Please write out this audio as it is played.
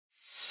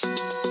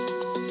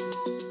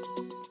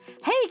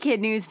Kid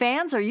News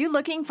fans, are you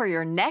looking for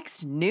your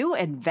next new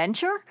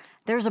adventure?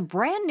 There's a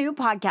brand new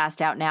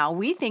podcast out now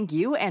we think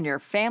you and your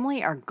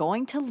family are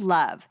going to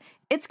love.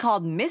 It's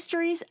called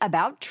Mysteries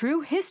About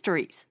True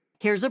Histories.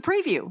 Here's a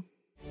preview.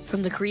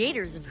 From the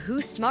creators of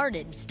Who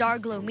Smarted and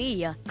Starglow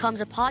Media comes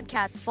a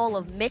podcast full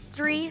of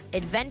mystery,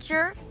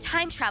 adventure,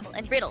 time travel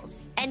and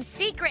riddles, and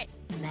secret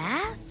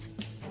math.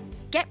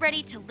 Get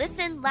ready to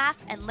listen, laugh,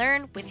 and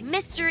learn with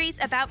Mysteries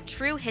About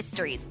True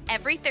Histories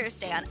every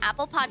Thursday on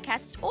Apple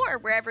Podcasts or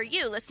wherever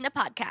you listen to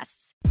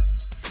podcasts.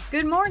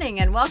 Good morning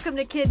and welcome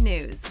to Kid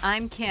News.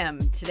 I'm Kim.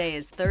 Today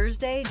is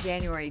Thursday,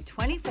 January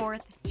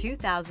 24th,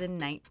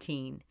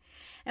 2019.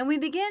 And we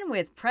begin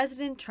with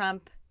President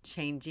Trump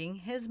changing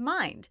his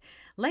mind.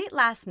 Late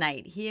last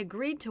night, he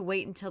agreed to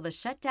wait until the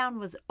shutdown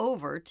was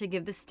over to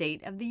give the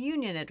State of the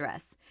Union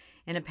address.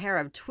 In a pair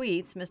of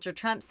tweets, Mr.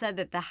 Trump said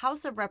that the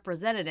House of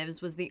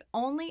Representatives was the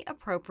only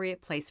appropriate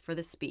place for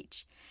the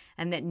speech,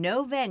 and that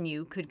no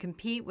venue could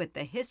compete with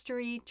the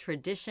history,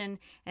 tradition,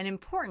 and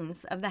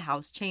importance of the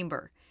House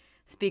chamber.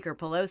 Speaker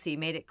Pelosi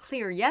made it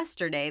clear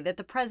yesterday that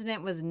the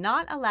president was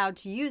not allowed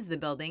to use the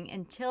building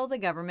until the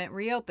government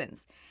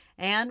reopens.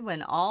 And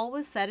when all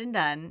was said and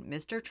done,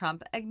 Mr.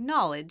 Trump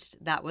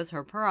acknowledged that was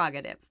her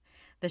prerogative.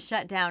 The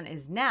shutdown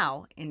is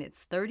now in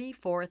its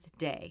 34th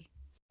day.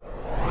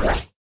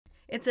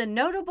 It's a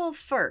notable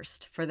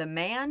first for the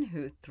man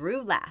who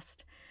threw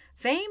last.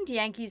 Famed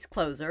Yankees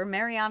closer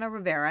Mariano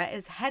Rivera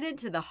is headed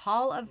to the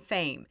Hall of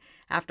Fame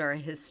after a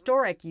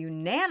historic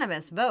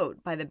unanimous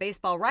vote by the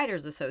Baseball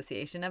Writers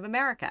Association of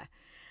America.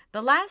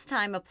 The last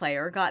time a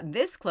player got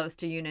this close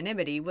to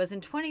unanimity was in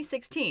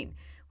 2016,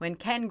 when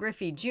Ken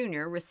Griffey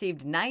Jr.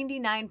 received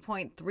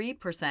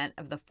 99.3%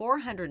 of the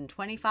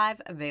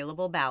 425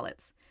 available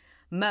ballots.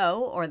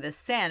 Mo, or the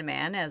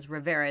Sandman, as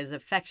Rivera is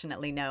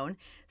affectionately known,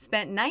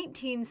 spent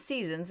 19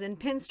 seasons in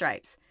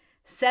pinstripes,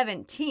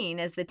 17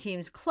 as the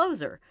team's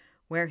closer,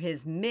 where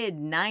his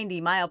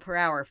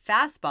mid-90-mile-per-hour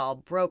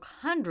fastball broke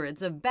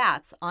hundreds of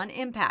bats on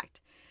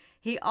impact.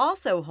 He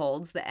also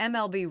holds the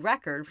MLB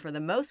record for the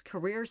most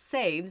career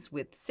saves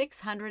with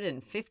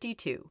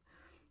 652.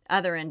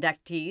 Other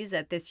inductees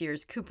at this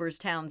year's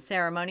Cooperstown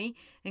ceremony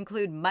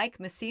include Mike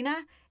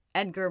Messina,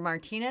 Edgar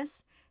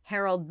Martinez,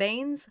 Harold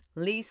Baines,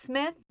 Lee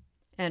Smith,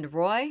 and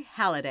Roy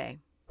Halladay.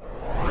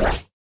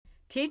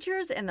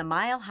 Teachers in the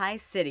Mile High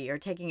City are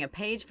taking a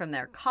page from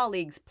their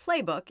colleagues'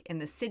 playbook in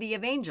the City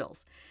of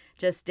Angels.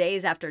 Just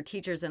days after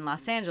teachers in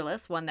Los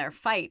Angeles won their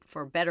fight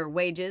for better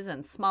wages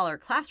and smaller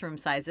classroom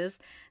sizes,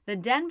 the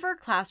Denver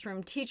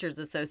Classroom Teachers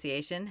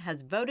Association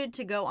has voted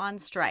to go on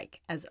strike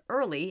as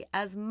early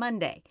as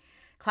Monday.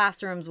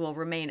 Classrooms will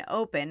remain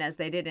open as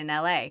they did in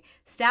LA,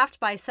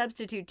 staffed by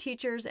substitute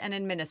teachers and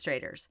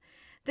administrators.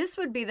 This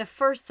would be the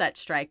first such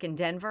strike in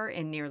Denver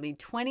in nearly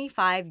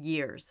 25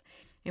 years.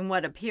 In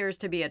what appears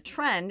to be a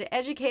trend,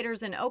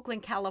 educators in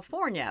Oakland,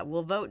 California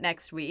will vote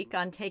next week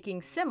on taking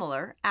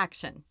similar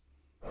action.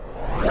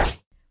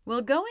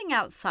 Will going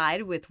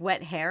outside with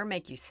wet hair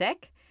make you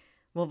sick?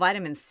 Will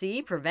vitamin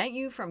C prevent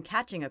you from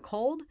catching a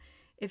cold?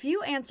 If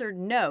you answered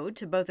no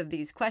to both of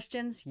these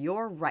questions,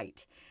 you're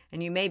right.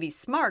 And you may be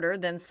smarter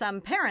than some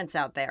parents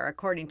out there,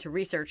 according to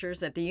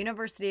researchers at the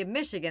University of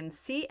Michigan's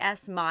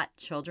C.S. Mott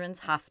Children's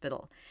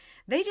Hospital.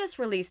 They just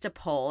released a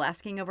poll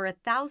asking over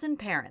 1,000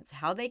 parents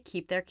how they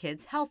keep their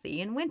kids healthy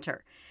in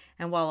winter.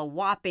 And while a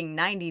whopping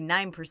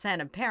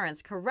 99% of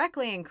parents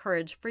correctly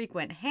encourage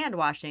frequent hand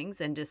washings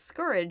and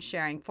discourage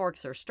sharing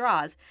forks or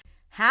straws,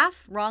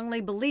 half wrongly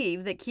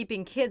believe that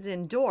keeping kids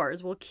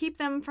indoors will keep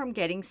them from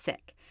getting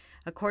sick.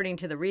 According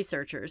to the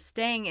researchers,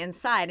 staying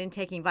inside and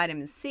taking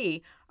vitamin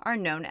C are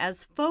known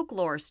as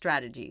folklore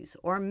strategies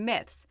or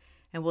myths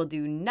and will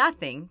do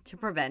nothing to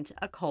prevent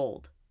a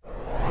cold.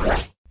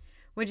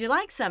 Would you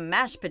like some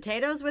mashed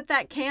potatoes with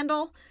that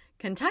candle?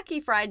 Kentucky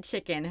Fried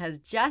Chicken has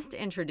just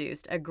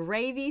introduced a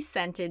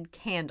gravy-scented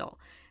candle,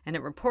 and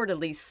it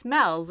reportedly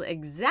smells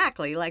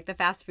exactly like the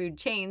fast food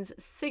chain's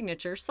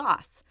signature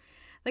sauce.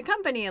 The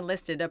company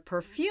enlisted a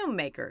perfume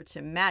maker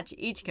to match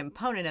each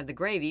component of the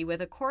gravy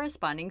with a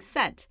corresponding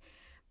scent.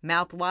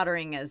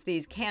 Mouth-watering as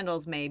these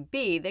candles may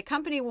be, the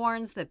company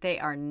warns that they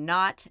are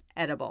not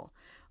edible.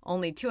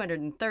 Only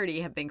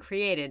 230 have been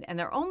created, and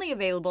they're only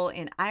available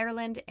in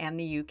Ireland and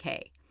the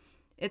UK.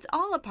 It's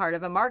all a part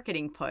of a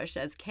marketing push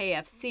as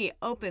KFC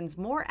opens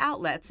more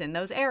outlets in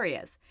those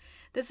areas.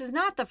 This is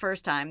not the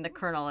first time the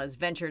Colonel has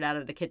ventured out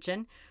of the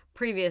kitchen.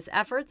 Previous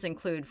efforts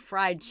include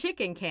fried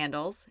chicken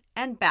candles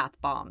and bath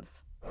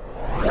bombs.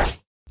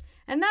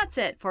 And that's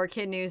it for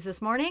Kid News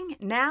this morning.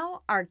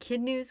 Now, our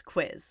Kid News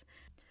quiz.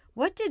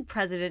 What did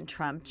President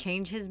Trump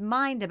change his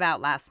mind about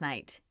last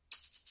night?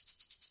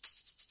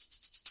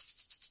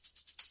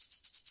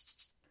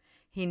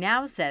 He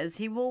now says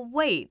he will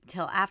wait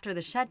till after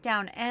the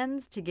shutdown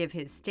ends to give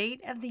his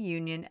State of the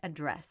Union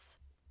address.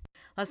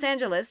 Los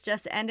Angeles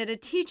just ended a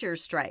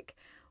teacher's strike.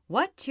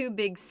 What two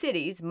big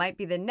cities might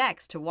be the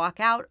next to walk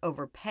out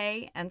over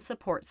pay and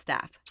support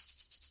staff?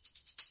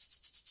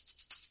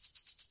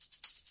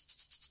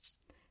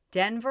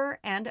 Denver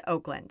and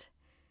Oakland.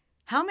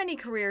 How many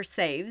career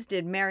saves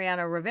did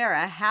Mariano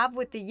Rivera have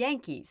with the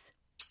Yankees?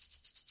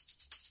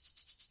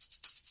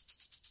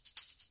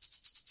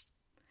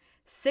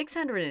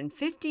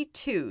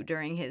 652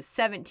 during his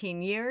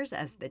 17 years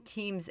as the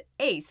team's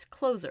ace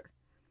closer.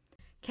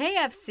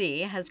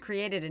 KFC has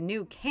created a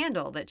new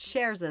candle that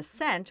shares a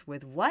scent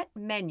with what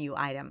menu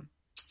item?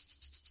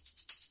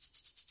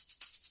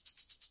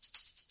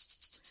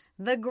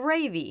 The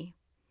gravy.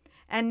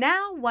 And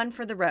now one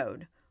for the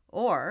road,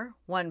 or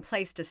one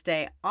place to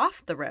stay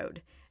off the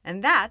road,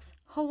 and that's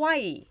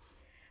Hawaii.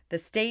 The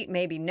state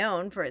may be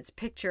known for its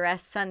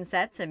picturesque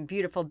sunsets and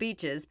beautiful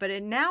beaches, but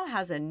it now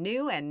has a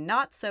new and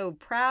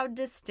not-so-proud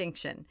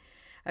distinction.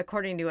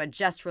 According to a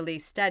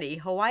just-released study,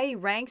 Hawaii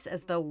ranks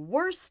as the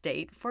worst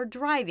state for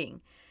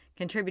driving.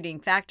 Contributing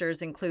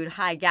factors include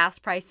high gas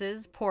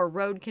prices, poor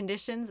road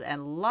conditions,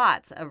 and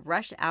lots of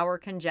rush-hour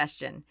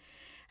congestion.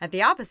 At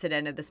the opposite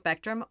end of the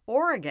spectrum,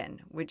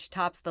 Oregon, which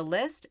tops the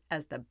list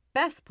as the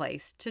best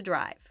place to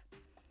drive.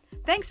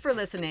 Thanks for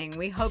listening.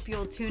 We hope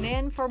you'll tune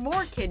in for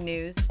more Kid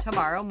News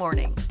tomorrow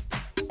morning.